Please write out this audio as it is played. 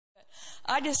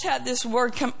I just had this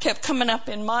word kept coming up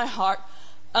in my heart.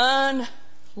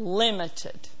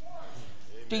 Unlimited.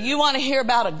 Do you want to hear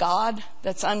about a God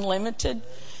that's unlimited?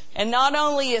 And not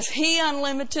only is He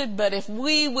unlimited, but if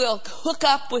we will hook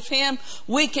up with Him,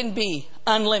 we can be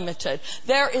unlimited.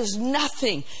 There is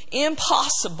nothing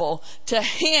impossible to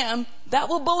Him that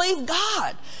will believe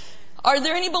God. Are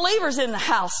there any believers in the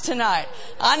house tonight?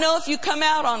 I know if you come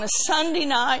out on a Sunday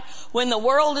night when the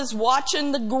world is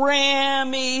watching the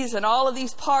Grammys and all of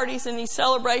these parties and these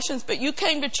celebrations, but you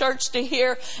came to church to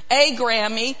hear a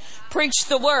Grammy preach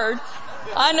the word,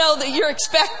 I know that you're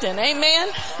expecting, amen?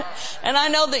 And I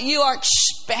know that you are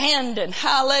expanding,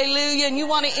 hallelujah, and you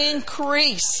want to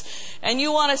increase. And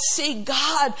you want to see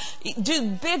God do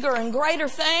bigger and greater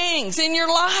things in your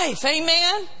life,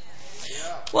 amen?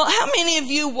 Well, how many of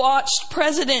you watched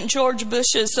President George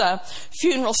Bush's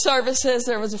funeral services?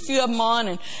 There was a few of them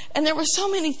on, and there were so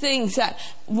many things that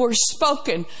were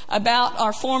spoken about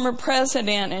our former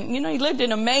president. And, he lived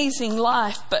an amazing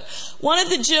life. But one of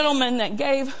the gentlemen that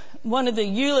gave one of the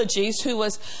eulogies, who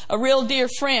was a real dear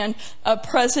friend of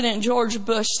President George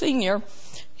Bush Sr.,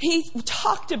 he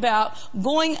talked about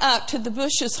going up to the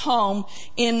Bush's home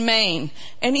in Maine.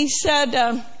 And he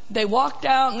said they walked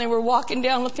out and they were walking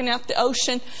down looking at the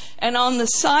ocean. And on the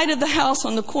side of the house,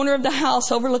 on the corner of the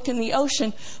house overlooking the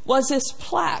ocean, was this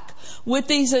plaque with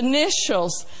these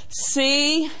initials,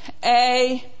 C-A-V-U.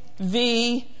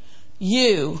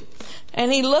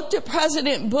 And he looked at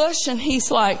President Bush and he's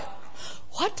like,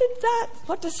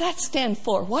 what does that stand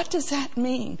for? What does that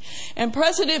mean? And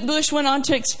President Bush went on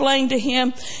to explain to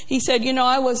him, he said,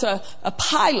 I was a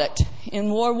pilot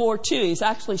in World War II. He's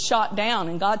actually shot down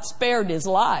and God spared his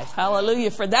life.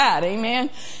 Hallelujah for that. Amen.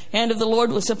 Hand of the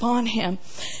Lord was upon him.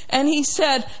 And he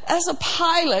said, as a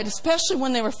pilot, especially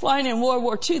when they were flying in World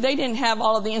War II, they didn't have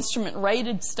all of the instrument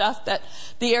rated stuff that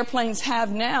the airplanes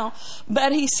have now.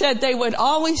 But he said they would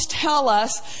always tell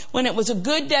us when it was a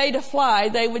good day to fly,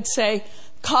 they would say,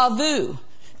 CAVU,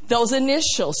 those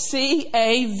initials,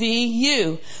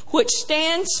 C-A-V-U, which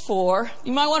stands for,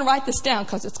 you might want to write this down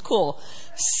because it's cool,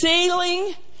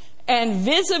 Ceiling and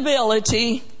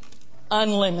Visibility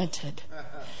Unlimited.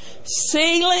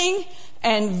 Ceiling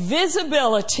and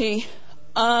Visibility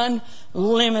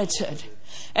Unlimited.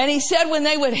 And he said when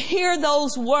they would hear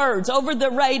those words over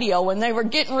the radio, when they were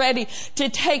getting ready to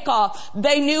take off,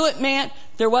 they knew it meant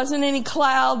there wasn't any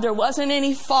cloud, there wasn't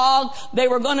any fog. They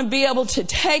were going to be able to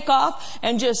take off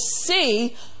and just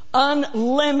see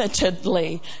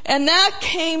unlimitedly. And that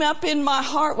came up in my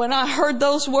heart when I heard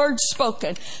those words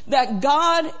spoken, that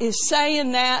God is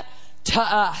saying that to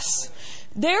us.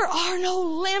 There are no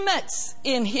limits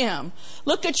in Him.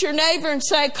 Look at your neighbor and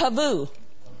say, CAVU.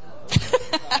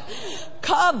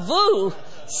 CAVU,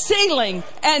 ceiling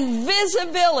and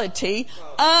visibility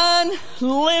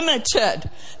unlimited.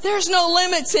 There's no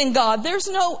limits in God. There's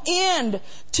no end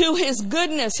to His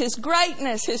goodness, His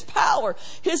greatness, His power,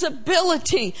 His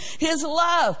ability, His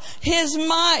love, His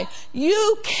might.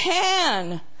 You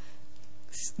can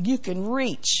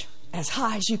reach as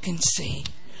high as you can see.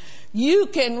 You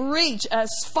can reach as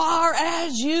far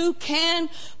as you can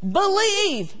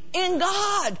believe in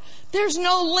God. There's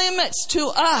no limits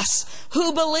to us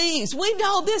who believes. We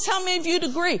know this. How many of you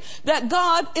agree that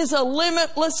God is a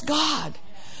limitless God?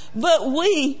 But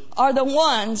we are the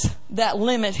ones that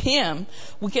limit Him.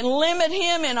 We can limit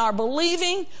Him in our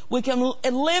believing. We can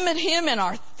limit Him in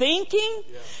our thinking,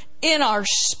 in our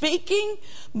speaking.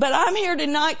 But I'm here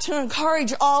tonight to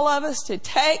encourage all of us to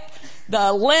take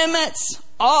the limits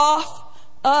off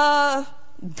of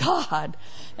God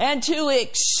and to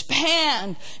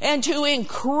expand and to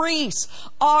increase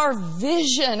our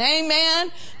vision.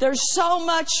 Amen. There's so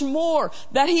much more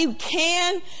that He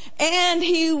can and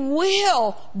He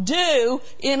will do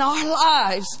in our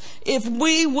lives if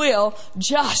we will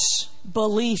just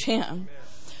believe Him.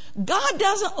 God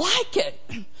doesn't like it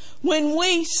when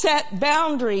we set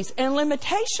boundaries and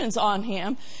limitations on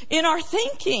Him in our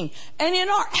thinking and in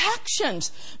our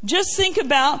actions. Just think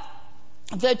about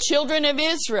the children of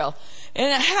Israel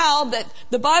and how that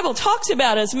the Bible talks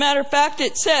about it. As a matter of fact,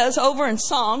 it says over in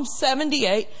Psalm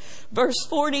 78, verse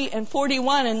 40 and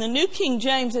 41, in the New King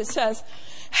James, it says,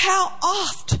 how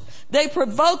oft they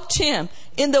provoked Him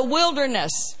in the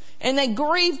wilderness and they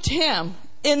grieved Him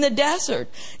in the desert.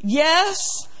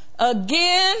 Yes,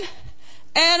 again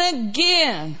and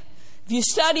again. If you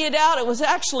study it out, it was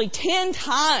actually 10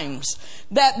 times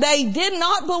that they did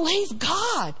not believe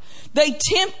God. They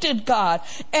tempted God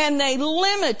and they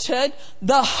limited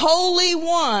the Holy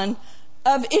One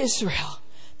of Israel.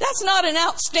 That's not an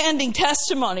outstanding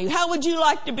testimony. How would you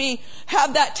like to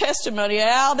have that testimony?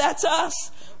 Al, that's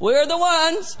us. We're the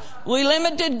ones. We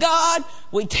limited God.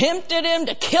 We tempted Him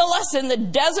to kill us in the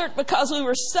desert because we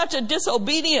were such a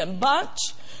disobedient bunch.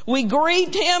 We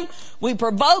grieved Him. We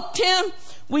provoked Him.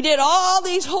 We did all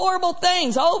these horrible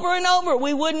things over and over.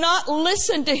 We would not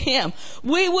listen to Him.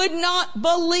 We would not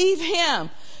believe Him.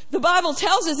 The Bible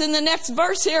tells us in the next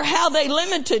verse here how they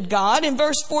limited God. In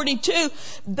verse 42,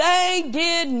 they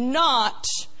did not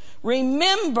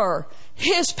remember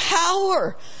His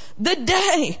power. The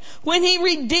day when He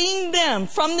redeemed them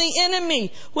from the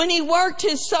enemy, when He worked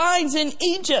His signs in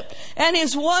Egypt and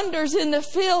His wonders in the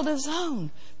field of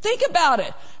Zon. Think about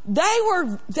it. They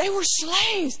were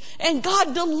slaves, and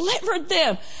God delivered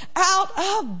them out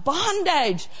of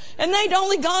bondage. And they'd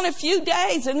only gone a few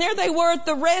days, and there they were at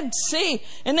the Red Sea,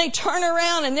 and they turn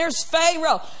around and there's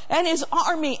Pharaoh and his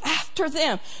army after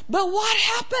them. But what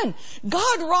happened?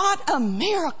 God wrought a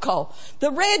miracle. The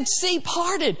Red Sea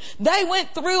parted. They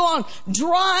went through on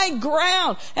dry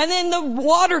ground, and then the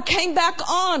water came back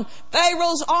on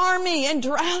Pharaoh's army and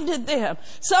drowned them.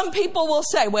 Some people will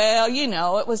say, well,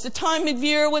 it was the time of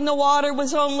year when the water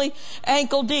was only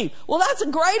ankle deep. Well, that's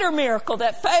a greater miracle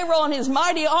that Pharaoh and his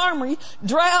mighty army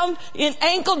drowned in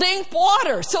ankle deep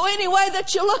water. So any way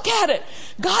that you look at it,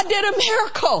 God did a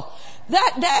miracle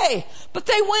that day. But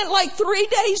they went like 3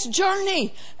 days'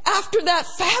 journey after that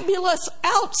fabulous,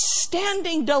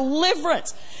 outstanding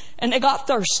deliverance. And they got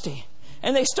thirsty.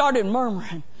 And they started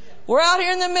murmuring. We're out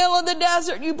here in the middle of the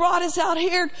desert. You brought us out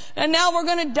here, and now we're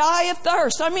going to die of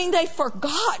thirst. I mean, they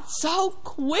forgot so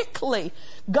quickly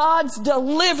God's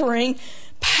delivering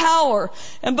power.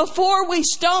 And before we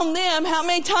stone them, how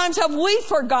many times have we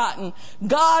forgotten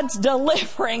God's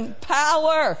delivering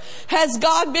power? Has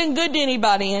God been good to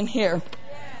anybody in here?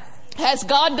 Has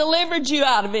God delivered you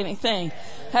out of anything?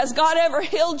 Has God ever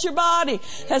healed your body?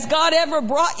 Has God ever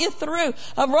brought you through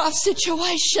a rough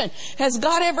situation? Has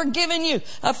God ever given you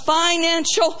a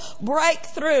financial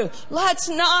breakthrough? Let's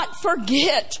not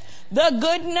forget the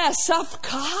goodness of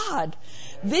God.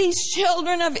 These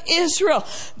children of Israel,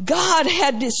 God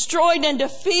had destroyed and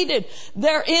defeated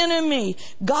their enemy.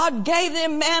 God gave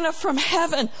them manna from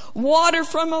heaven, water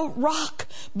from a rock.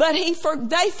 But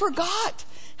they forgot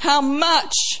how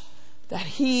much that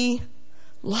He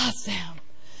loved them.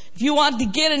 If you want to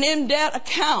get an in-depth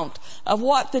account of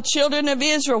what the children of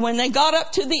Israel, when they got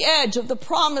up to the edge of the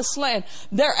promised land,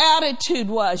 their attitude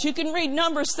was, you can read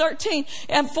Numbers 13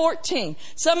 and 14.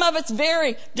 Some of it's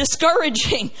very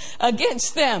discouraging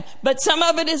against them, but some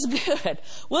of it is good.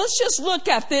 Well, let's just look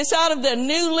at this out of the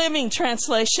New Living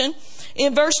Translation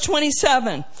in verse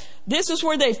 27. This is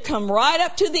where they've come right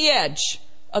up to the edge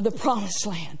of the promised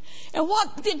land. And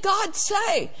what did God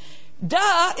say?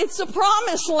 Duh, it's the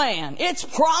promised land. It's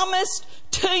promised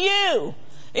to you.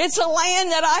 It's a land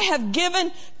that I have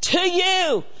given to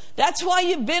you. That's why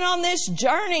you've been on this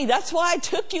journey. That's why I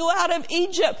took you out of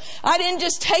Egypt. I didn't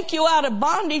just take you out of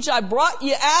bondage. I brought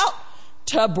you out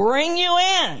to bring you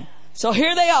in. So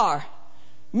here they are.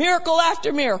 Miracle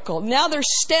after miracle. Now they're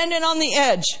standing on the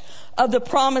edge of the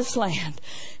promised land.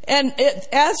 And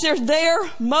as they're there,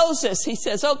 Moses, he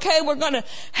says, okay, we're going to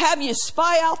have you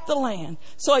spy out the land.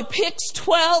 So he picks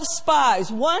 12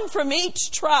 spies, one from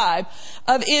each tribe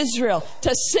of Israel,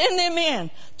 to send them in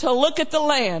to look at the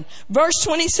land. Verse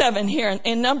 27 here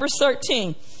in Numbers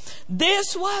 13.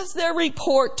 This was their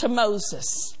report to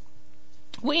Moses.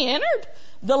 We entered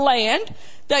the land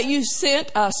that you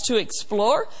sent us to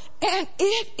explore, and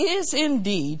it is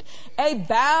indeed a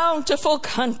bountiful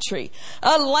country,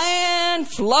 a land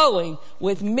flowing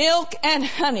with milk and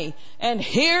honey. And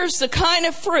here's the kind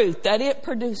of fruit that it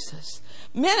produces.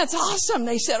 Man, it's awesome.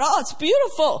 They said, oh, it's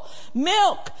beautiful.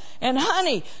 Milk and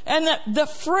honey. And the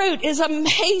fruit is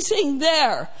amazing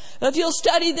there. If you'll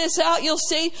study this out, you'll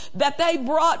see that they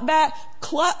brought back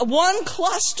one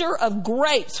cluster of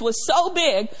grapes was so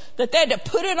big that they had to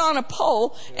put it on a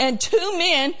pole and 2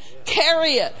 men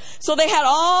carry it. So they had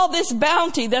all this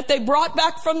bounty that they brought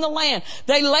back from the land.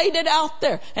 They laid it out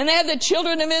there, and they had the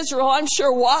children of Israel, I'm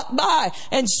sure, walk by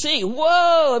and see,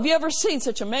 whoa, have you ever seen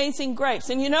such amazing grapes?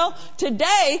 And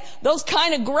today those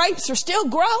kind of grapes are still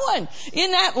growing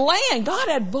in that land. God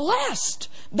had blessed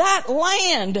that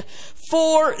land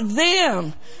for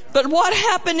them. But what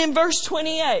happened in verse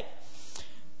 28?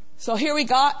 So here we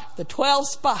got the 12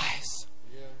 spies.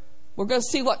 We're going to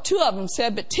see what 2 of them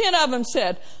said, but 10 of them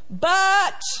said,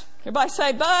 but, everybody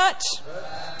say but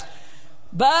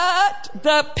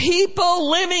the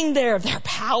people living there, they're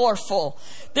powerful.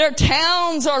 Their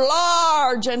towns are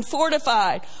large and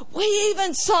fortified. We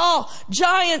even saw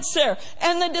giants there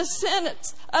and the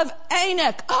descendants of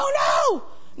Anak. Oh no!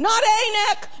 Not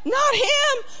Anak, not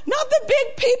him, not the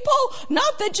big people,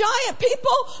 not the giant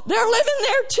people. They're living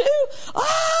there too.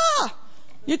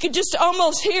 You could just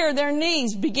almost hear their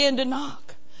knees begin to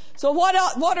knock. So what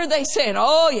are they saying?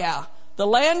 Oh yeah, the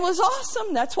land was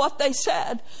awesome. That's what they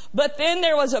said. But then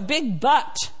there was a big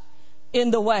but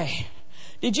in the way.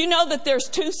 Did you know that there's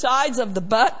two sides of the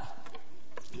but?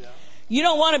 Yeah. You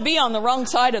don't want to be on the wrong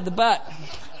side of the but.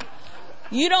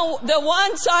 The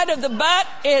one side of the but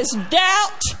is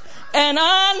doubt and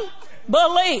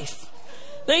unbelief.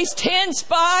 These 10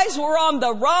 spies were on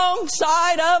the wrong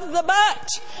side of the but.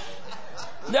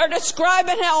 They're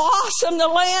describing how awesome the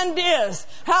land is,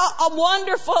 how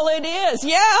wonderful it is.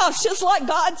 Yeah, it's just like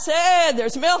God said.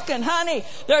 There's milk and honey.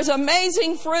 There's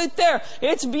amazing fruit there.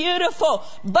 It's beautiful.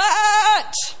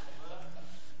 But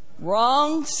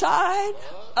wrong side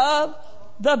of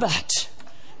the but.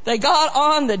 They got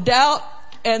on the doubt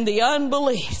and the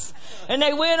unbelief. And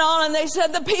they went on and they said,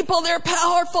 the people, they're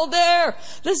powerful there.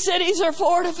 The cities are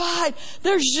fortified.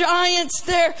 There's giants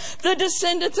there. The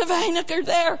descendants of Anak are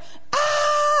there.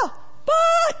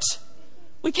 But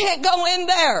we can't go in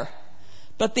there.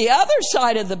 But the other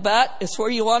side of the but is where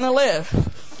you want to live.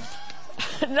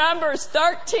 Numbers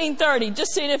 13:30.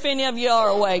 Just seeing if any of you are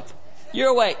awake. You're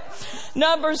awake.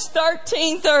 Numbers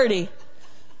 13:30.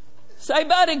 Say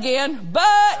but again.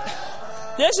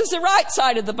 But this is the right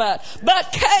side of the but.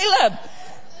 But Caleb,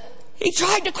 he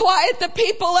tried to quiet the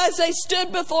people as they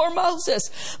stood before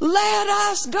Moses. Let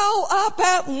us go up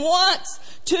at once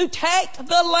to take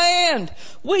the land.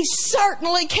 We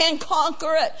certainly can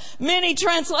conquer it. Many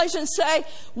translations say,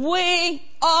 we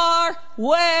are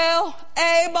well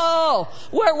able.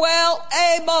 We're well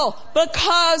able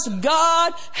because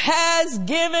God has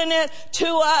given it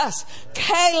to us.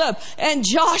 Caleb and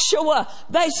Joshua,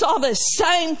 they saw the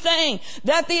same thing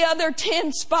that the other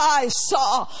 10 spies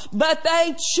saw, but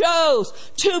they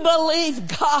chose to believe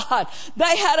God.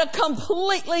 They had a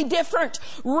completely different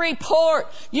report.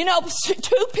 You know,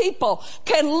 two people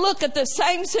can look at the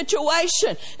same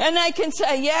situation and they can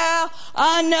say, yeah,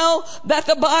 I know that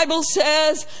the Bible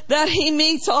says that He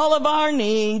meets all of our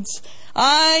needs.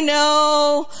 I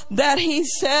know that He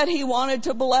said He wanted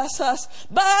to bless us,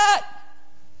 but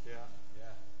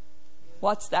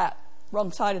what's that?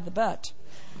 Wrong side of the but.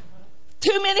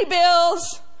 Too many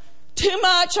bills, too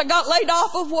much. I got laid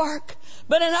off of work.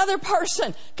 But another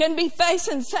person can be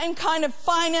facing the same kind of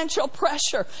financial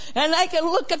pressure. And they can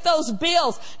look at those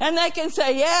bills and they can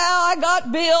say, yeah, I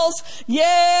got bills.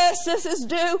 Yes, this is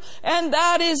due and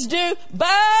that is due.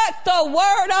 But the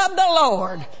word of the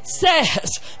Lord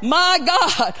says, my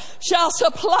God shall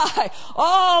supply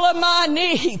all of my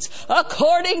needs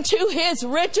according to His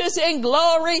riches in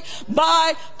glory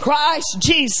by Christ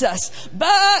Jesus.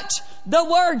 But the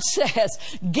word says,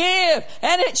 give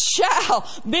and it shall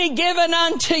be given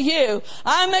unto you.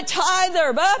 I'm a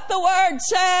tither, but the word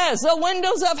says the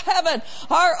windows of heaven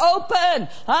are open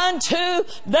unto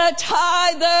the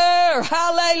tither.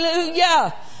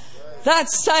 Hallelujah.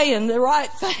 That's saying the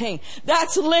right thing.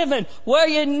 That's living where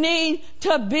you need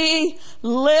to be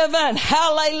living.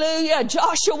 Hallelujah.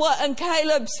 Joshua and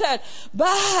Caleb said,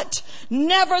 but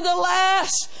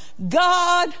nevertheless,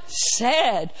 God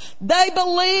said. They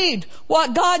believed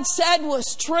what God said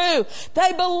was true.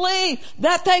 They believed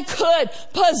that they could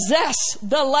possess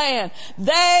the land.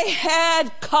 They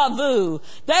had kavu.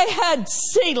 They had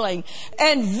ceiling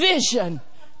and vision.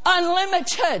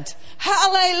 Unlimited.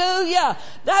 Hallelujah.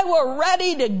 They were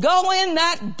ready to go in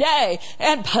that day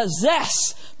and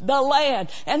possess the land.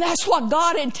 And that's what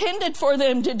God intended for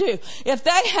them to do. If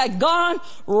they had gone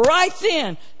right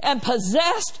then and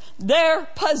possessed their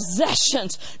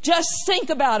possessions, just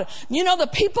think about it. You know, the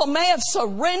people may have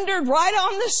surrendered right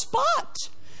on the spot.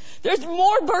 There's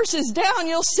more verses down.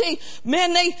 You'll see,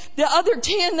 man, the other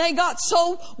 10, they got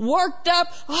so worked up.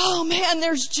 Oh man,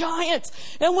 there's giants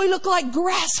and we look like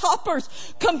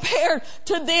grasshoppers compared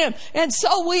to them. And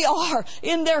so we are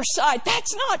in their sight.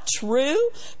 That's not true.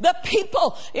 The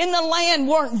people in the land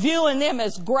weren't viewing them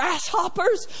as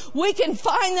grasshoppers. We can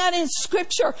find that in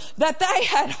Scripture that they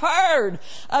had heard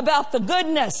about the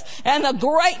goodness and the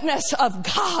greatness of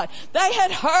God. They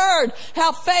had heard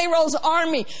how Pharaoh's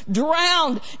army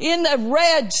drowned in the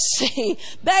Red Sea.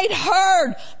 They'd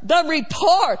heard the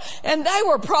report and they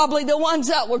were probably the ones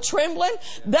that were trembling.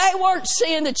 They weren't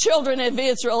seeing the children of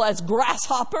Israel as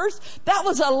grasshoppers. That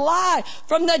was a lie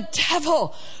from the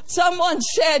devil. Someone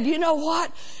said, you know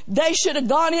what? They should have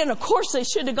gone in. Of course they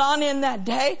should have gone in that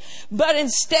day. But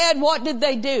instead, what did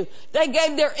they do? They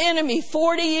gave their enemy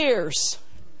 40 years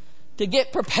to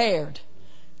get prepared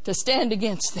to stand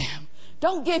against them.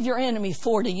 Don't give your enemy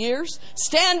 40 years.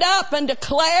 Stand up and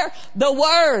declare the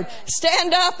word.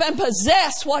 Stand up and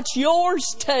possess what's yours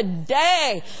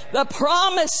today. The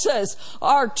promises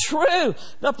are true.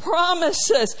 The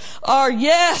promises are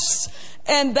yes,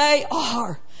 and they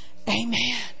are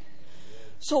amen.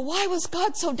 So why was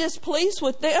God so displeased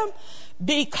with them?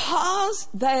 Because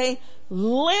they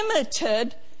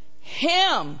limited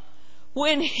Him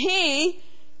when He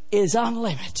is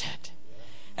unlimited.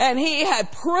 And He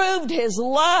had proved His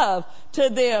love to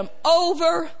them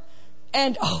over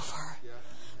and over.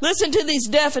 Listen to these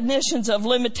definitions of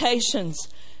limitations: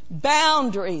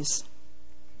 boundaries,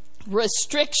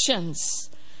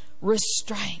 restrictions,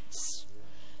 restraints.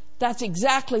 That's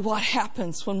exactly what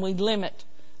happens when we limit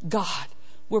God.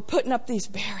 We're putting up these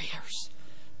barriers,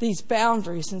 these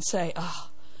boundaries, and say, oh,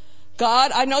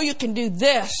 God, I know you can do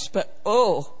this, but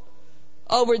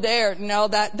over there, no,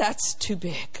 that's too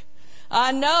big.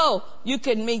 I know you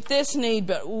can meet this need,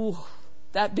 but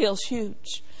that bill's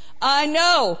huge. I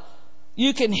know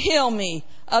you can heal me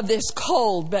of this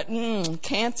cold, but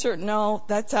cancer, no,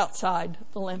 that's outside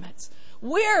the limits.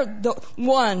 We're the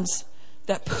ones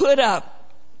that put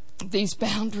up these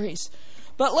boundaries.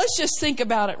 But let's just think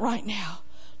about it right now.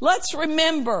 Let's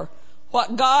remember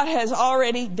what God has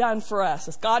already done for us.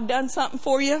 Has God done something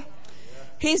for you?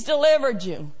 He's delivered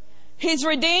you. He's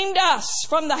redeemed us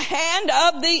from the hand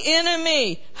of the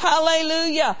enemy.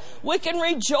 Hallelujah. We can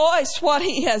rejoice what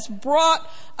He has brought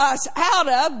us out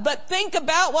of, but think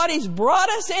about what He's brought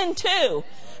us into.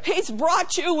 He's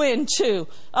brought you into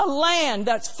a land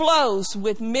that flows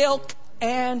with milk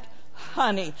and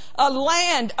honey, a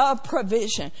land of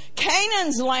provision.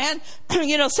 Canaan's land,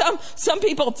 some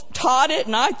people taught it,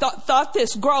 and I thought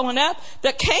this growing up,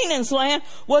 that Canaan's land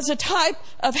was a type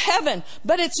of heaven,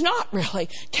 but it's not really.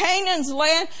 Canaan's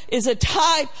land is a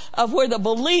type of where the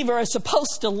believer is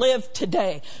supposed to live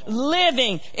today,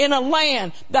 living in a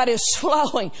land that is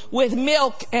flowing with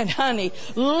milk and honey,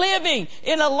 living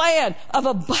in a land of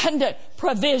abundant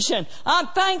provision. I'm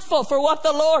thankful for what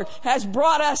the Lord has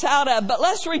brought us out of, but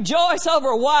let's rejoice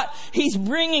over what He's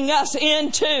bringing us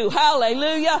into.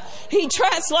 Hallelujah. He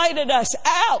translated us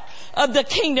out of the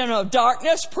kingdom of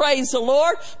darkness. Praise the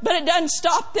Lord. But it doesn't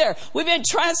stop there. We've been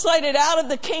translated out of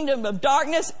the kingdom of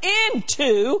darkness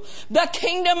into the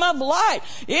kingdom of light,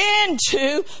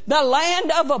 into the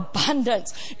land of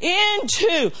abundance,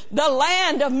 into the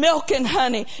land of milk and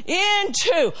honey,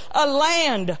 into a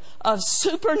land of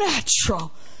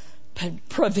supernatural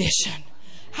provision.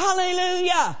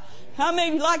 Hallelujah. How many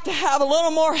of you like to have a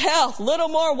little more health, a little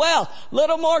more wealth, a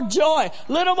little more joy,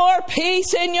 a little more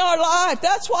peace in your life?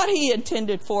 That's what He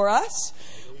intended for us.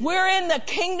 We're in the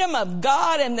kingdom of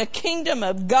God, and the kingdom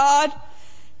of God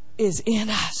is in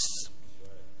us.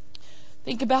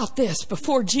 Think about this.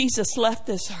 Before Jesus left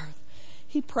this earth,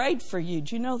 He prayed for you.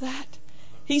 Do you know that?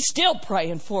 He's still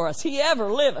praying for us. He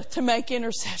ever liveth to make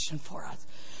intercession for us.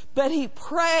 But He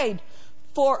prayed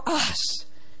for us,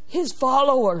 His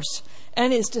followers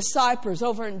and His disciples,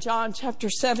 over in John chapter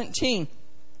 17,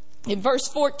 in verse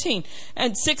 14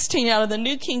 and 16 out of the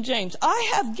New King James.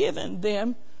 I have given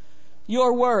them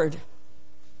your word,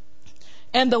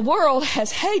 and the world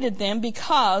has hated them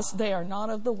because they are not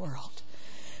of the world,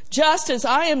 just as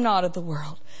I am not of the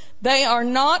world. They are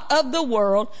not of the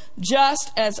world,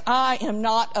 just as I am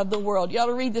not of the world. You ought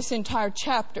to read this entire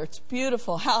chapter. It's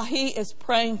beautiful how He is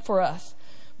praying for us.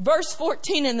 Verse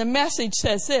 14 in the Message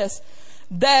says this: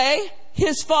 they,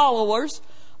 His followers,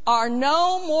 are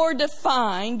no more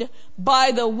defined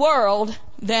by the world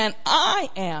than I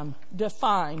am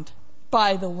defined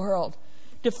by the world.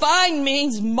 Defined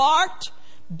means marked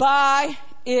by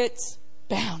its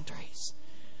boundaries,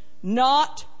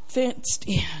 not fenced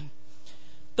in.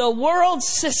 The world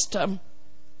system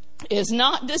is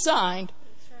not designed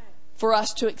for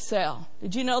us to excel.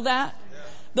 Did you know that?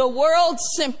 The world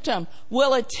system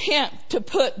will attempt to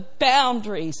put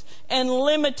boundaries and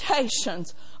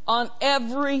limitations on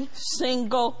every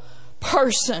single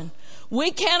person.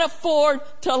 We can't afford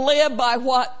to live by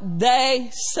what they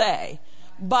say,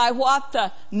 by what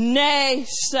the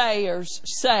naysayers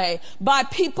say, by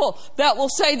people that will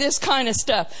say this kind of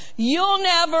stuff.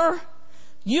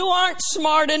 You aren't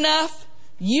smart enough.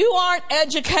 You aren't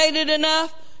educated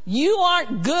enough. You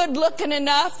aren't good looking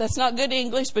enough. That's not good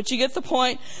English, but you get the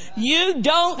point. You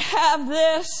don't have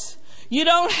this. You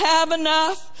don't have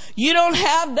enough. You don't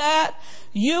have that.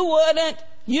 You wouldn't.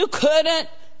 You couldn't.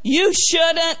 You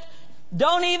shouldn't.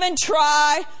 Don't even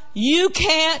try. You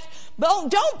can't.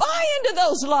 Don't buy into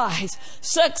those lies.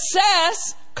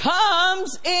 Success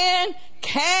comes in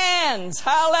cans.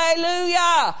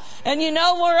 Hallelujah. And you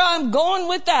know where I'm going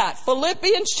with that?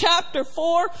 Philippians chapter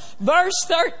 4, verse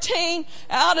 13,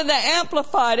 out of the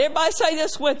Amplified. Everybody say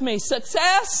this with me.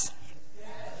 Success?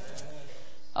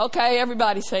 Okay,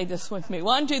 everybody say this with me.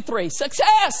 1, 2, 3.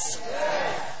 Success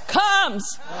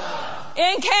comes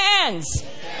in cans.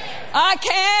 I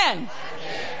can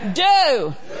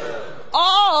do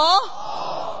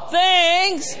all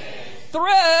things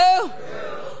through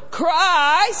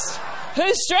Christ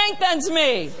who strengthens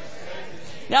me.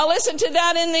 Now listen to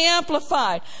that in the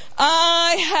Amplified.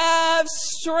 I have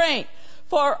strength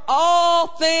for all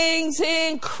things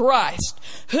in Christ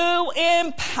who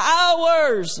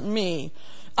empowers me.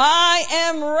 I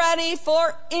am ready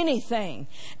for anything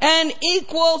and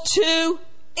equal to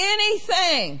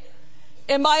anything.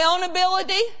 In my own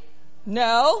ability?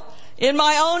 No. In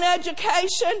my own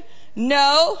education?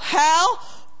 No. How?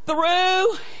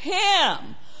 Through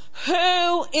Him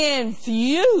who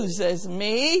infuses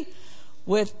me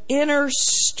with inner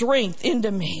strength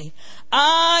into me.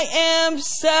 I am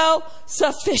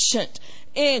self-sufficient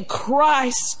in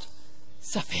Christ's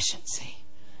sufficiency.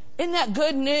 Isn't that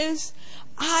good news?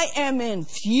 I am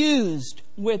infused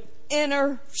with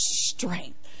inner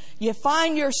strength. You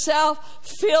find yourself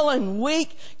feeling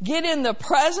weak, get in the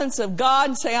presence of God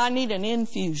and say, I need an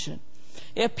infusion.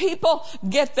 If people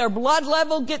get their blood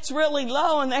level gets really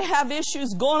low and they have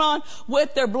issues going on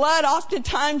with their blood,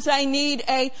 oftentimes they need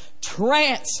a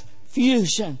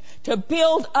transfusion to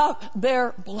build up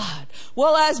their blood.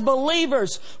 Well, as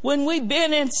believers, when we've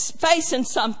been facing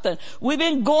something, we've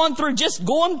been going through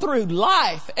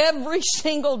life every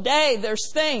single day.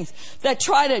 There's things that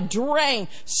try to drain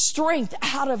strength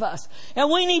out of us.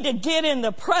 And we need to get in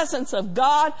the presence of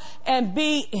God and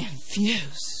be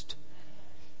infused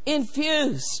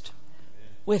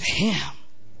with Him,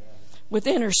 with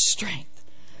inner strength.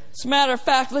 As a matter of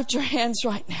fact, lift your hands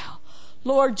right now.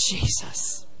 Lord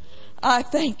Jesus, I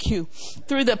thank you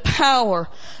through the power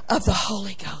of the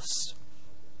Holy Ghost.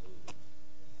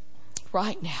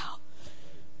 Right now,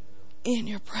 in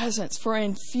your presence, for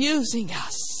infusing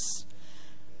us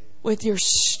with your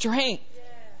strength,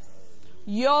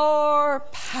 your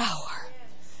power,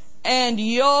 and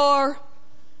your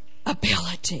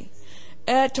ability.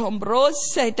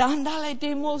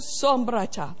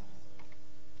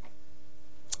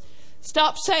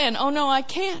 Stop saying, oh no, I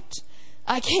can't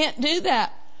do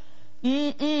that.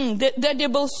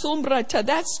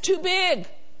 That's too big.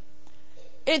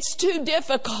 It's too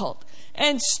difficult.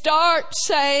 And start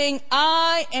saying,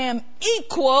 I am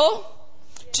equal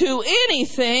to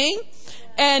anything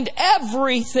and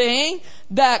everything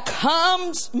that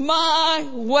comes my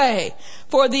way.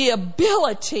 For the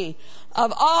ability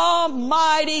of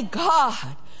Almighty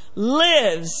God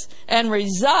lives and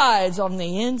resides on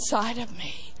the inside of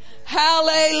me.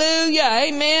 Hallelujah.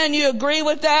 Amen. You agree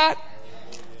with that?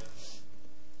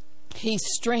 He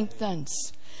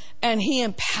strengthens and He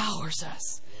empowers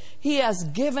us. He has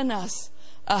given us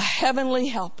a heavenly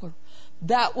helper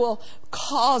that will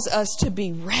cause us to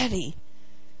be ready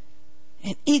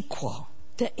and equal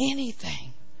to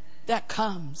anything that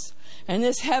comes. And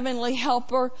this heavenly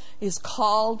helper is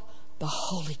called the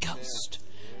Holy Ghost.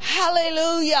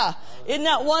 Hallelujah. Isn't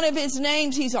that one of His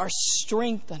names? He's our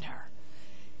strengthener.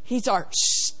 He's our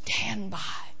standby.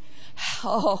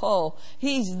 Oh,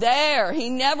 He's there. He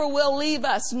never will leave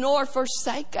us nor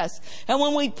forsake us. And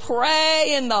when we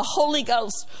pray in the Holy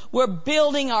Ghost, we're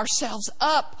building ourselves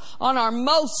up on our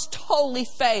most holy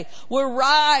faith. We're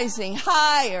rising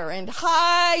higher and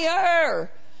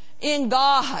higher in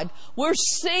God. We're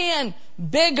seeing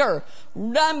bigger.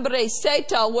 We're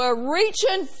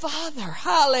reaching farther.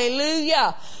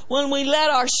 Hallelujah. When we let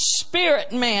our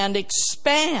spirit man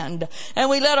expand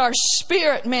and we let our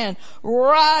spirit man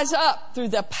rise up through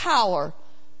the power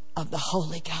of the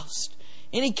Holy Ghost.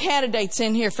 Any candidates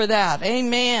in here for that?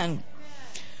 Amen.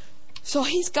 So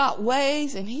He's got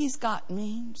ways and He's got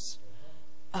means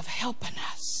of helping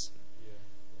us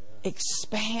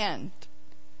expand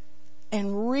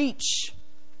and reach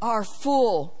our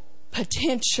full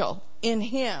potential in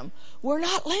Him. We're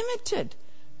not limited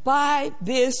by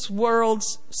this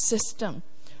world's system.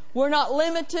 We're not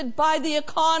limited by the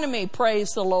economy,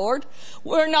 praise the Lord.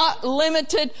 We're not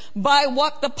limited by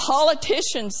what the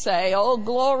politicians say. Oh,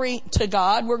 glory to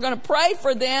God. We're going to pray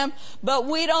for them, but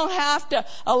we don't have to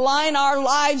align our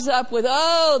lives up with,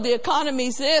 oh, the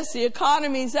economy's this, the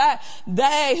economy's that.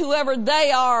 They, whoever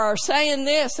they are saying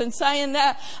this and saying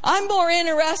that. I'm more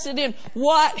interested in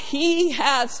what He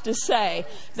has to say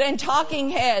than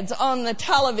talking heads on the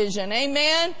television.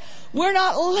 Amen? We're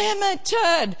not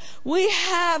limited. We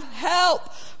have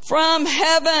help from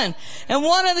heaven. And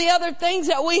one of the other things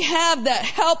that we have that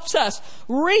helps us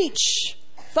reach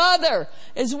Further,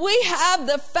 as we have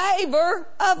the favor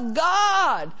of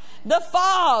God, the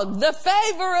fog, the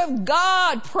favor of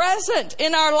God present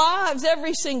in our lives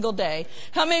every single day.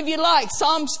 How many of you like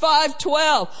Psalms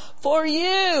 5:12? For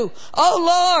you,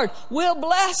 O Lord, will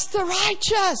bless the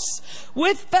righteous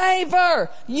with favor.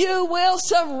 You will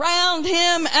surround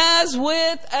him as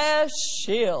with a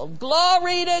shield.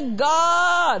 Glory to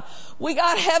God. We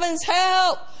got heaven's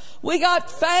help. We got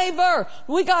favor.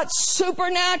 We got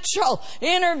supernatural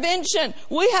intervention.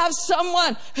 We have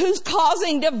someone who's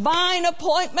causing divine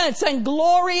appointments and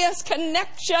glorious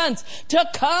connections to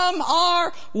come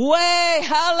our way.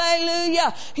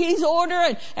 Hallelujah. He's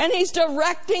ordering and He's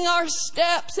directing our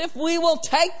steps if we will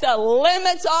take the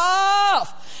limits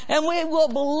off and we will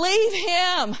believe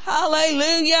Him.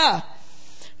 Hallelujah.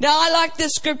 Now, I like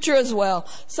this scripture as well.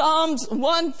 Psalms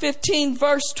 115,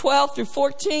 verse 12 through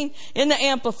 14 in the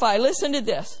Amplify. Listen to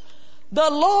this. The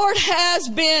Lord has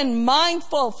been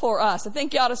mindful for us. I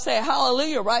think you ought to say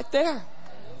hallelujah right there.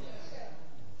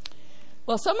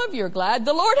 Well, some of you are glad.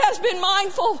 The Lord has been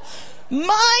mindful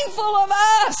of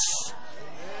us.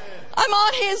 I'm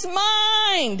on His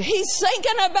mind. He's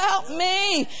thinking about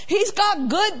me. He's got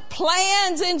good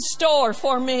plans in store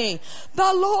for me.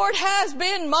 The Lord has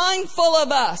been mindful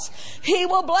of us. He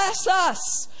will bless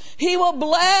us. He will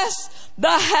bless the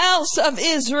house of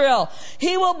Israel.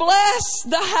 He will bless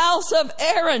the house of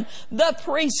Aaron, the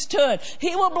priesthood.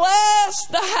 He will bless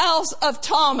the house of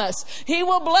Thomas. He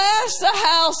will bless the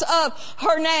house of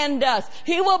Hernandez.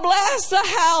 He will bless the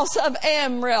house of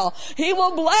Amriel. He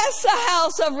will bless the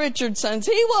house of Richardson's.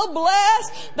 He will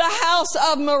bless the house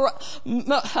of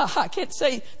I can't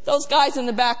say those guys in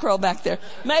the back row back there.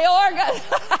 Mayorga.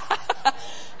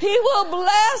 He will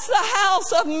bless the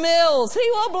house of Mills. He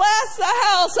will bless the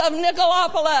house of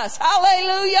Nicolopolis.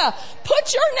 Hallelujah.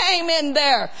 Put your name in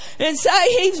there and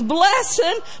say, He's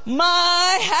blessing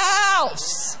my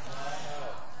house.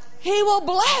 He will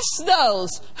bless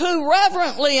those who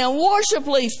reverently and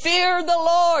worshipfully fear the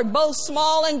Lord, both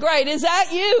small and great. Is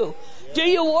that you? Do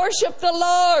you worship the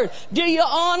Lord? Do you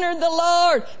honor the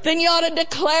Lord? Then you ought to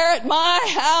declare it. My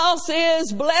house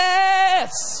is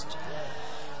blessed.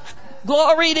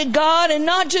 Glory to God. And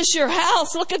not just your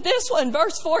house. Look at this one,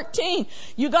 verse 14.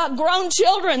 You got grown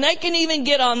children. They can even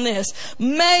get on this.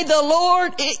 May the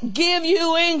Lord give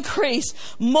you increase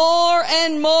more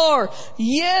and more.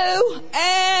 You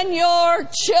and your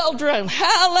children.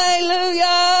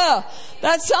 Hallelujah.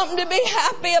 That's something to be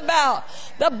happy about.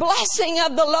 The blessing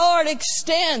of the Lord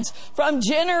extends from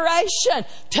generation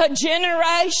to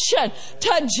generation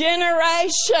to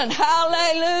generation.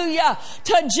 Hallelujah.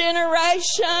 To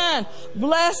generation.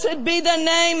 Blessed be the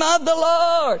name of the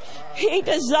Lord. He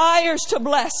desires to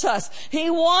bless us. He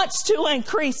wants to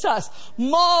increase us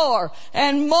more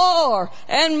and more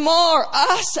and more.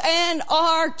 Us and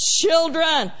our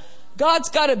children. God's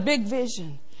got a big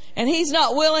vision. And He's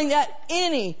not willing that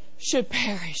any should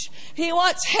perish. He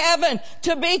wants heaven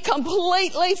to be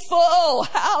completely full.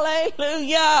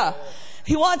 Hallelujah.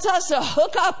 He wants us to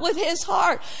hook up with His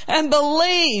heart and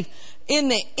believe in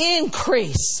the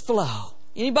increase flow.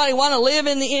 Anybody want to live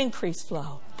in the increase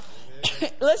flow?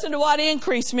 Listen to what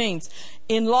increase means.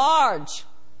 Enlarge,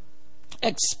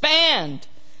 expand,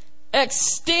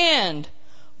 extend,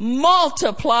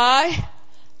 multiply,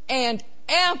 and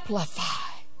amplify.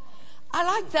 I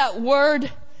like that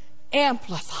word,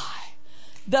 amplify.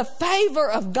 The favor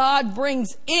of God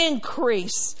brings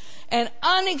increase and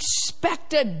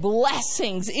unexpected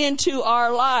blessings into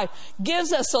our life.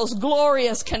 Gives us those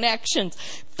glorious connections.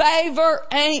 Favor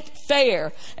ain't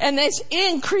fair. And this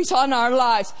increase on our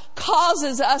lives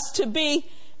causes us to be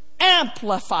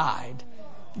amplified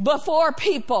before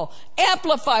people.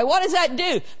 Amplify. What does that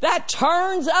do? That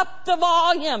turns up the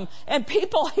volume and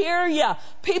people hear you.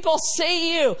 People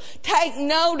see you. Take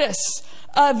notice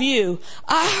of you.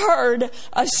 I heard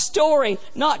a story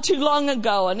not too long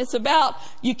ago, and it's about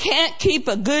you can't keep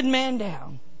a good man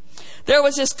down. There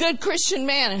was this good Christian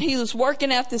man, and he was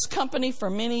working at this company for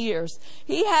many years.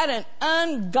 He had an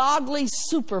ungodly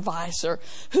supervisor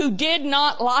who did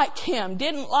not like him,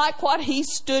 didn't like what he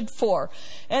stood for.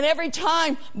 And every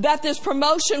time that this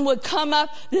promotion would come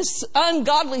up, this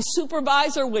ungodly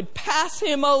supervisor would pass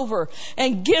him over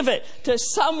and give it to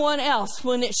someone else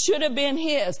when it should have been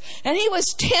his. And he was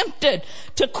tempted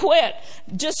to quit,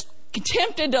 just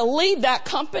tempted to leave that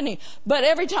company. But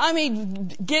every time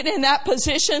he'd get in that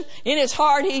position, in his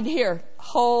heart he'd hear,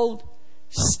 hold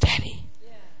steady.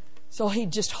 So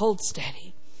he'd just hold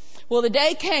steady. Well, the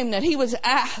day came that he was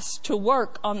asked to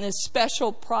work on this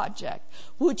special project,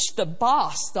 which the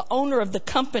boss, the owner of the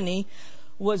company,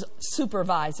 was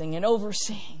supervising and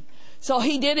overseeing. So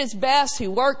he did his best. He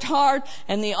worked hard,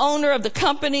 and the owner of the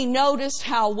company noticed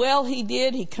how well he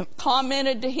did. He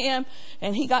commented to him,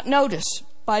 and he got noticed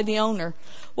by the owner.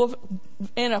 Well,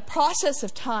 in a process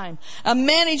of time, a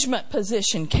management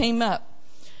position came up,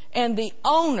 and the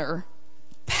owner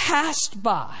passed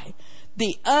by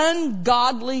the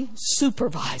ungodly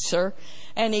supervisor,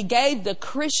 and he gave the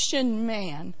Christian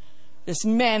man this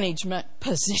management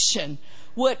position,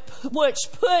 which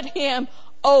put him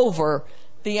over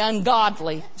the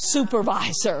ungodly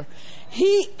supervisor.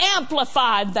 He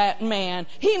amplified that man.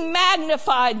 He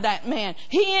magnified that man.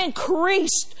 He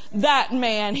increased that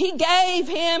man. He gave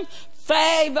him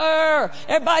favor.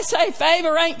 Everybody say,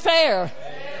 favor ain't fair.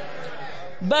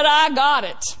 But I got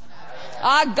it.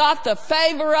 I got the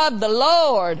favor of the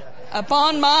Lord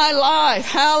upon my life.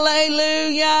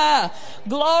 Hallelujah.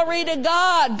 Glory to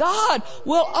God. God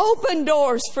will open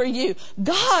doors for you.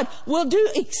 God will do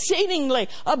exceedingly,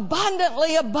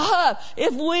 abundantly above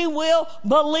if we will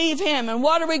believe Him. And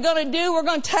what are we going to do? We're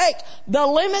going to take the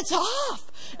limits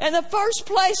off. And the first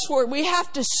place where we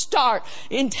have to start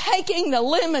in taking the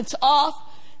limits off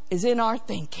is in our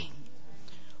thinking.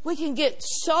 We can get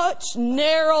such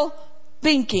narrow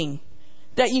thinking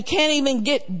that you can't even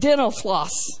get dental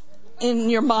floss in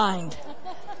your mind.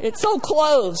 It's so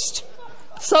closed,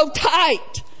 so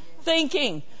tight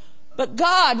thinking. But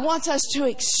God wants us to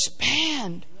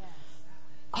expand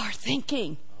our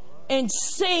thinking and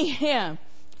see Him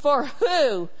for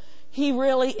who He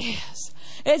really is.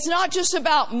 It's not just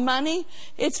about money.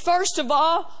 It's first of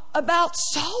all about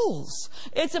souls.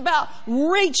 It's about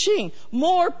reaching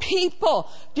more people.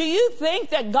 Do you think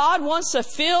that God wants to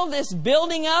fill this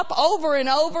building up over and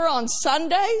over on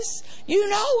Sundays? You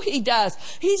know He does.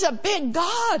 He's a big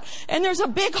God, and there's a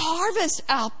big harvest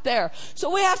out there.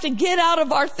 So we have to get out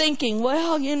of our thinking,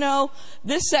 well, you know,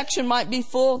 this section might be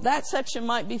full, that section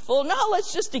might be full. No,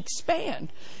 let's just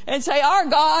expand and say our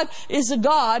God is the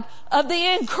God of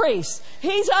the increase.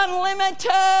 He's unlimited,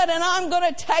 and I'm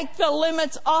going to take the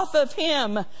limits off of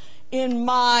Him in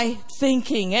my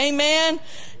thinking. Amen.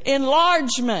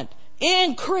 Enlargement,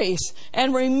 increase,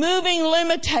 and removing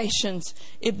limitations.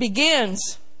 It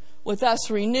begins with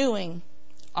us renewing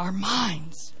our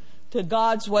minds to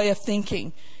God's way of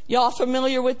thinking. Y'all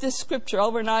familiar with this scripture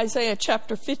over in Isaiah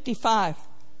chapter 55,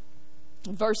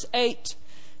 verse 8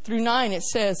 through 9? It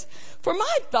says, "For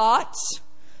my thoughts,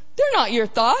 they're not your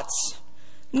thoughts,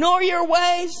 nor your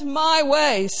ways my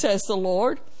ways, says the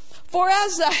Lord. For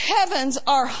as the heavens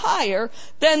are higher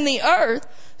than the earth,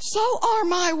 so are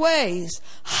my ways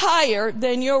higher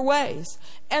than your ways,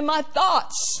 and my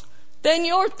thoughts than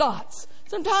your thoughts."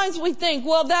 Sometimes we think,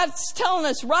 well, that's telling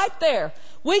us right there,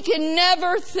 we can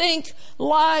never think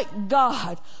like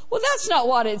God. Well, that's not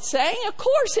what it's saying. Of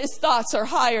course His thoughts are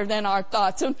higher than our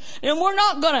thoughts, and we're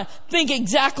not going to think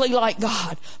exactly like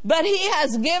God. But He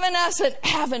has given us an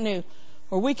avenue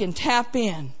where we can tap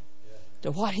in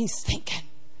to what He's thinking.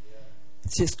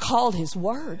 It's just called His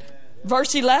Word.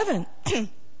 Verse 11.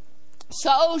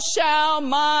 "So shall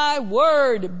my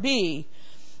word be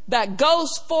that goes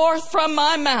forth from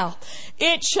my mouth.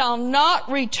 It shall not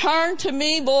return to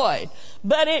me void,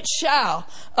 but it shall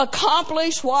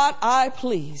accomplish what I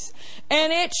please,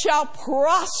 and it shall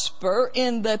prosper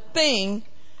in the thing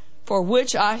for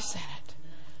which I sent it."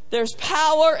 There's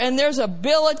power and there's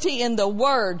ability in the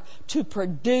Word to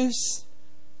produce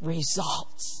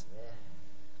results.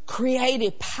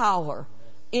 Creative power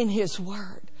in His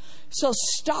Word. So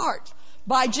start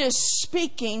by just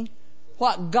speaking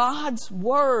what God's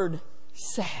Word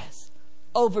says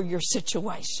over your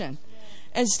situation.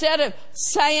 Instead of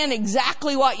saying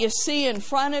exactly what you see in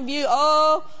front of you,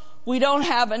 oh, we don't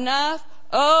have enough.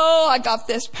 Oh, I got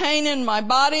this pain in my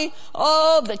body.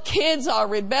 Oh, the kids are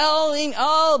rebelling.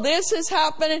 Oh, this is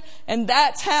happening and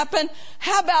that's happened.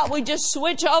 How about we just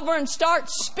switch over and start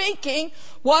speaking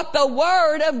what the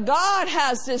Word of God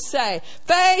has to say?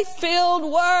 Faith-filled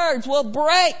words will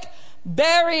break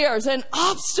barriers and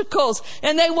obstacles,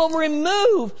 and they will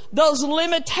remove those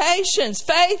limitations.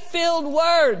 Faith-filled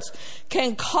words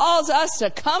can cause us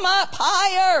to come up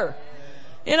higher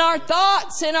in our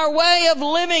thoughts, in our way of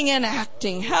living and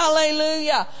acting.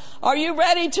 Hallelujah. Are you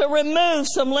ready to remove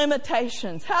some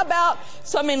limitations? How about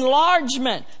some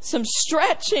enlargement, some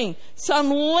stretching, some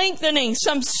lengthening,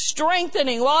 some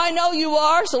strengthening? Well, I know you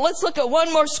are, so let's look at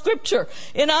one more scripture.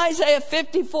 In Isaiah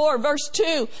 54, verse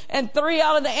 2 and 3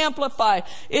 out of the Amplified,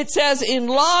 it says,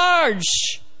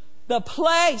 "Enlarge the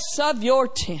place of your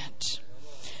tent,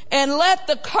 and let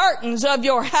the curtains of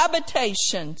your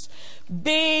habitations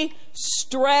be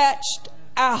stretched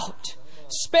out.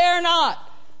 Spare not,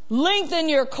 lengthen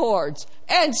your cords,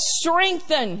 and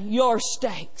strengthen your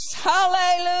stakes.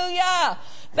 Hallelujah.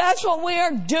 That's what we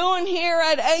are doing here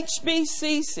at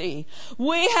HBCC.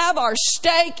 We have our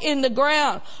stake in the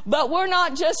ground, but we're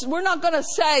not going to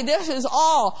say this is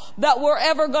all that we're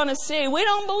ever going to see. We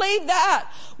don't believe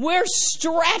that. We're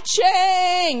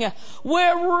stretching.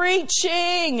 We're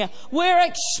reaching. We're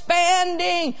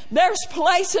expanding. There's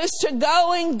places to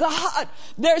go in God.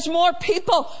 There's more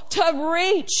people to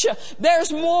reach.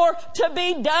 There's more to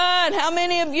be done. How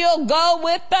many of you will go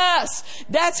with us?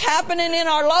 That's happening in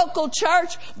our local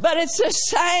church, but it's the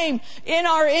same in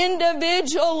our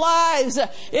individual lives.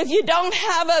 If you don't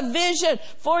have a vision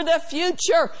for the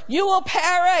future, you will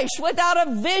perish. Without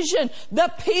a vision,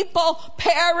 the people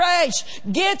perish.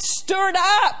 Get stirred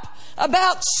up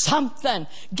about something.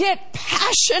 Get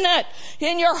passionate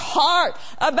in your heart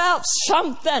about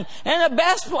something. And the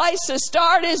best place to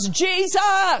start is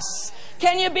Jesus.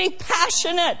 Can you be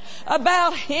passionate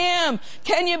about Him?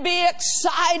 Can you be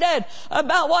excited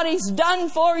about what He's done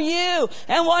for you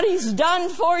and what He's done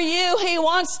for you He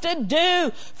wants to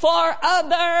do for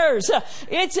others?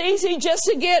 It's easy just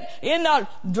to get in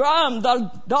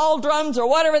the doldrums or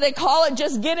whatever they call it.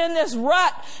 Just get in this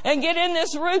rut and get in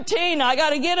this routine. I got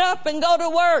to get up and go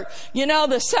to work. You know,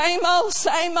 the same old,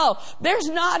 same old. There's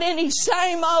not any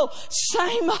same old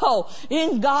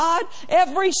in God.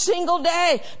 Every single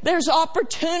day there's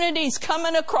opportunities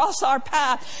coming across our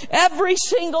path. Every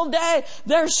single day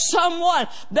there's someone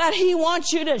that He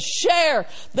wants you to share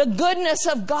the goodness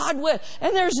of God with.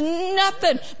 And there's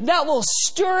nothing that will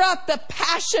stir up the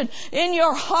passion in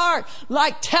your heart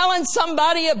like telling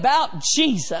somebody about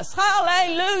Jesus.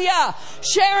 Hallelujah.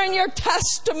 Sharing your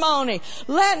testimony.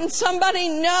 Letting somebody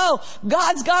know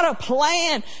God's got a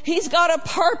plan. He's got a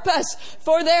purpose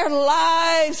for their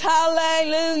lives.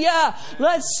 Hallelujah.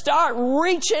 Let's start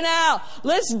reaching out.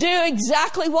 Let's do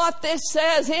exactly what this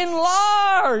says.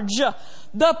 Enlarge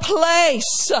the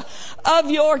place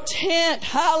of your tent.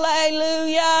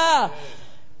 Hallelujah.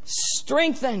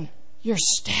 Strengthen your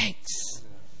stakes.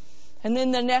 And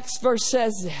then the next verse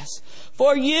says this: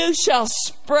 for you shall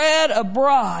spread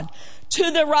abroad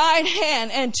to the right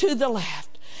hand and to the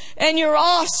left, and your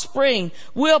offspring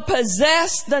will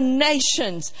possess the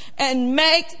nations and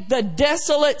make the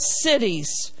desolate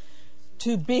cities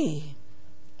to be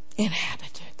inhabited.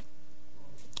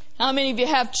 How many of you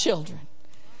have children?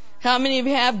 How many of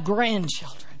you have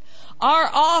grandchildren? Our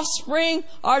offspring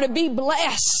are to be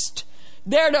blessed.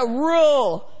 They're to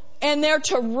rule and they're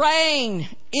to reign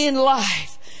in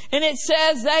life. And it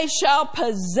says they shall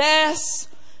possess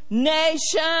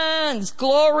nations.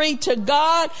 Glory to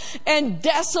God. And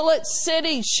desolate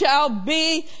cities shall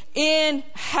be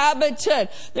inhabited.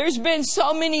 There's been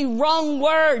so many wrong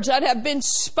words that have been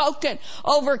spoken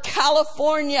over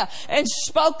California and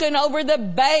spoken over the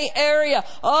Bay Area.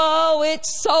 Oh,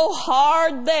 it's so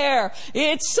hard there.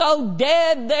 It's so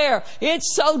dead there.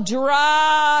 It's so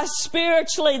dry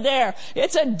spiritually there.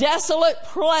 It's a desolate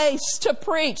place to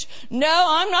preach. No,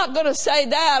 I'm not going to say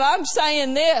that. I'm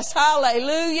saying this.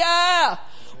 Hallelujah.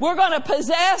 We're going to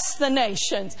possess the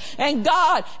nations. And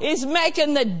God is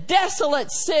making the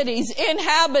desolate cities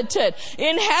inhabited.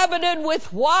 Inhabited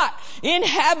with what?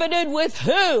 Inhabited with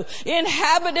who?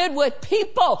 Inhabited with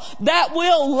people that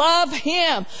will love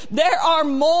Him. There are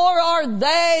more are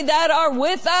they that are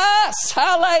with us.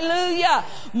 Hallelujah.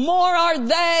 More are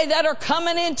they that are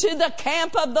coming into the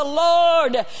camp of the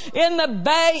Lord in the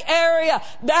Bay Area.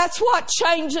 That's what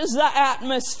changes the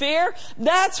atmosphere.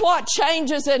 That's what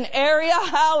changes an area.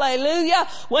 Hallelujah.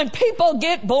 When people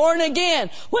get born again,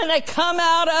 when they come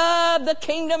out of the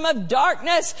kingdom of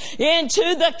darkness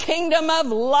into the kingdom of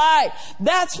light.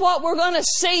 That's what we're going to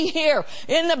see here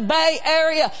in the Bay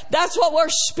Area. That's what we're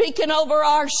speaking over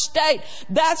our state.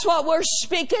 That's what we're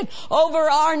speaking over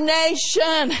our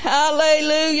nation.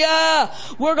 Hallelujah.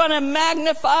 We're going to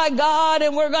magnify God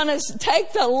and we're going to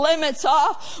take the limits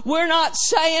off. We're not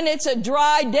saying it's a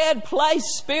dry, dead place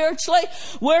spiritually.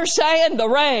 We're saying the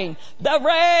rain. The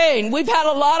rain. We've had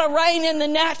a lot of rain in the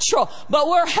natural, but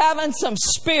we're having some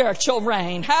spiritual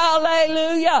rain.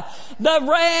 Hallelujah. The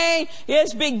rain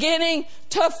is beginning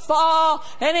to fall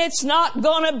and it's not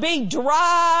going to be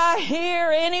dry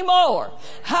here anymore.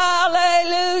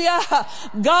 Hallelujah.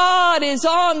 God is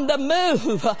on the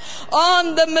move.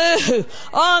 On the move.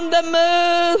 On the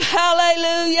move.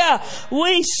 Hallelujah.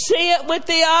 We see it with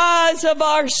the eyes of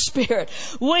our spirit.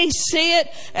 We see it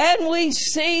and we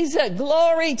seize it.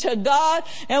 Glory to God.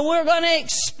 And we're going to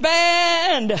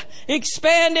expand.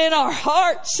 Expand in our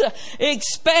hearts.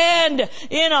 Expand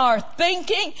in our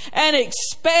thinking. And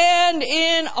expand in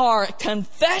our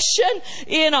confession,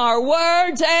 in our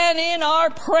words, and in our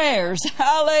prayers.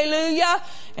 Hallelujah.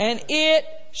 and it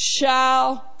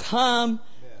shall come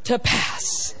to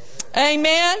pass.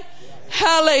 Amen.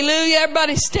 Hallelujah.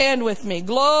 Everybody stand with me.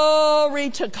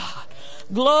 Glory to God.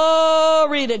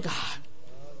 Glory to God.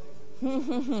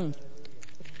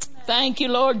 Thank you,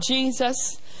 Lord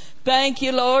Jesus. Thank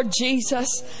you, Lord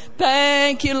Jesus.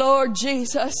 Thank you, Lord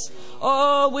Jesus.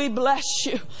 Oh, we bless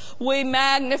you. We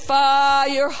magnify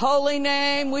your holy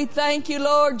name. We thank you,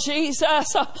 Lord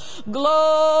Jesus.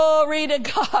 Glory to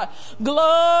God.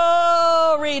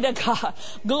 Glory to God.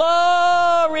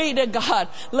 Glory to God.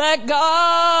 Let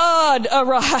God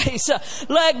arise.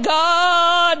 Let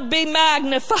God be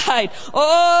magnified.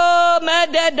 Oh,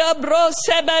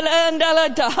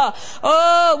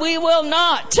 we will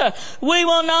not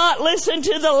listen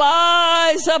to the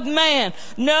lies of man.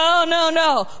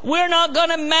 No. We're not going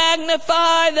to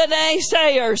magnify the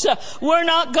naysayers. We're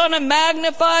not going to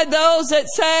magnify those that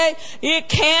say it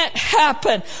can't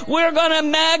happen. We're going to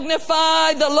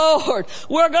magnify the Lord.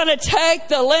 We're going to take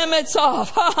the limits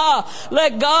off.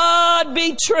 Let God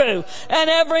be true and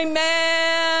every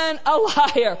man a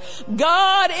liar.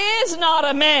 God is not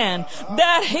a man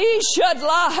that he should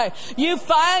lie. You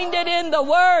find it in the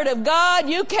Word of God.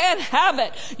 You can't have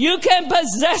it. You can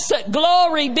possess it.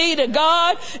 Glory be to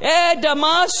God.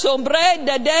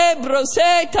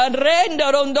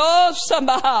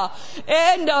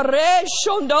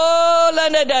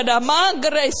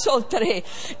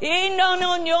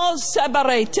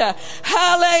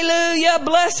 Hallelujah.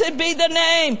 Blessed be the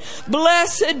name.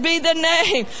 Blessed be the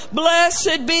name.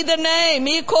 Blessed be the name.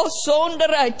 Iko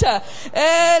sondrata.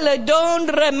 Ele don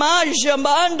remaja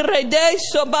mandre de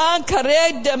soban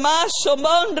kare de maso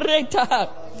mondreta.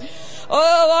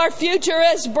 Oh, our future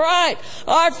is bright.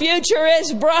 Our future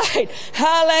is bright.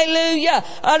 Hallelujah.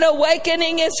 An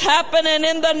awakening is happening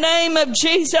in the name of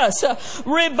Jesus.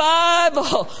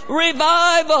 Revival.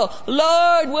 Revival.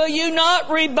 Lord, will you not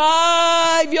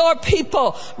revive your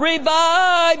people?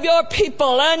 Revive your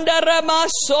people.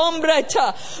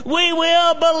 We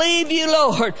will believe you,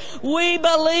 Lord. We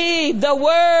believe the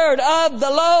word of the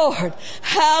Lord.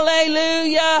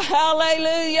 Hallelujah.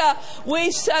 Hallelujah.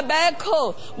 We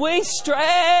sabeko. We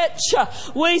stretch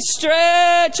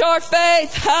our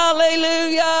faith.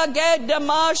 Hallelujah.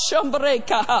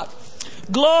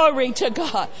 Glory to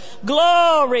God.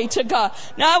 Glory to God.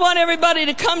 Now I want everybody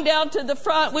to come down to the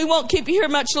front. We won't keep you here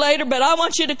much later, but I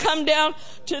want you to come down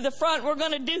to the front. We're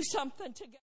going to do something together.